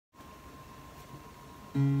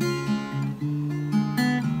Hi,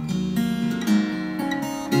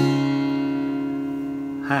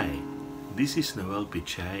 this is Noel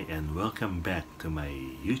Pichay and welcome back to my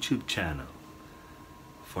YouTube channel.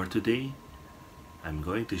 For today, I'm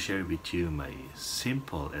going to share with you my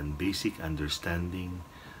simple and basic understanding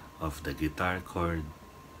of the guitar chord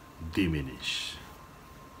diminish.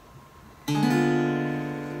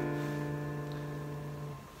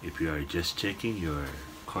 If you are just checking your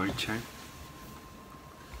chord chart,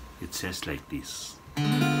 it says like this.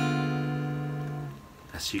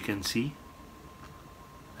 As you can see,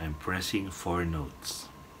 I'm pressing 4 notes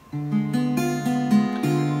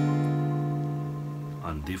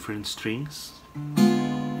on different strings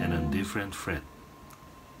and on different fret.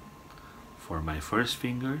 For my first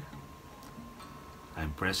finger,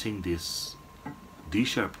 I'm pressing this D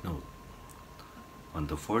sharp note on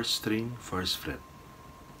the 4th string, 1st fret.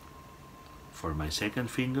 For my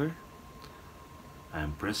second finger,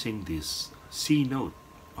 I'm pressing this C note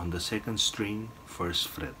on the 2nd string, 1st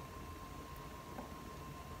fret.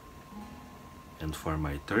 And for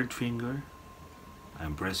my third finger,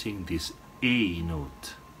 I'm pressing this A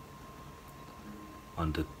note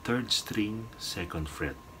on the 3rd string, 2nd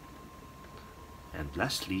fret. And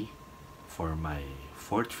lastly, for my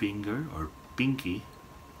 4th finger or pinky,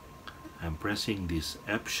 I'm pressing this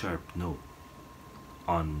F sharp note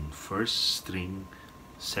on 1st string,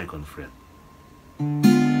 2nd fret.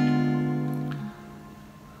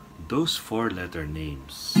 Those 4-letter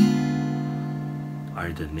names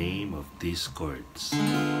are the name of these chords.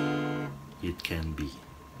 It can be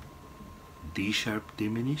D sharp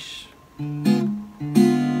diminish,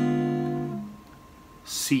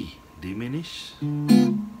 C diminish,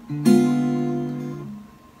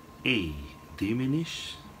 A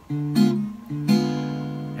diminish,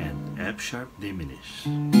 and F sharp diminish.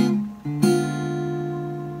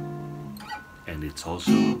 And it's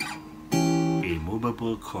also a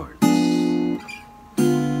movable chord.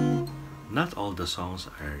 Not all the songs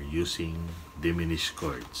are using diminished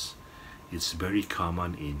chords. It's very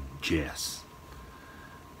common in jazz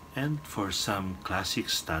and for some classic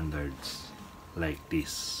standards like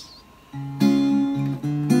this.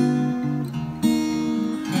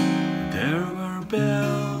 There were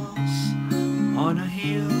bells on a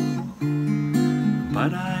hill,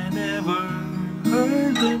 but I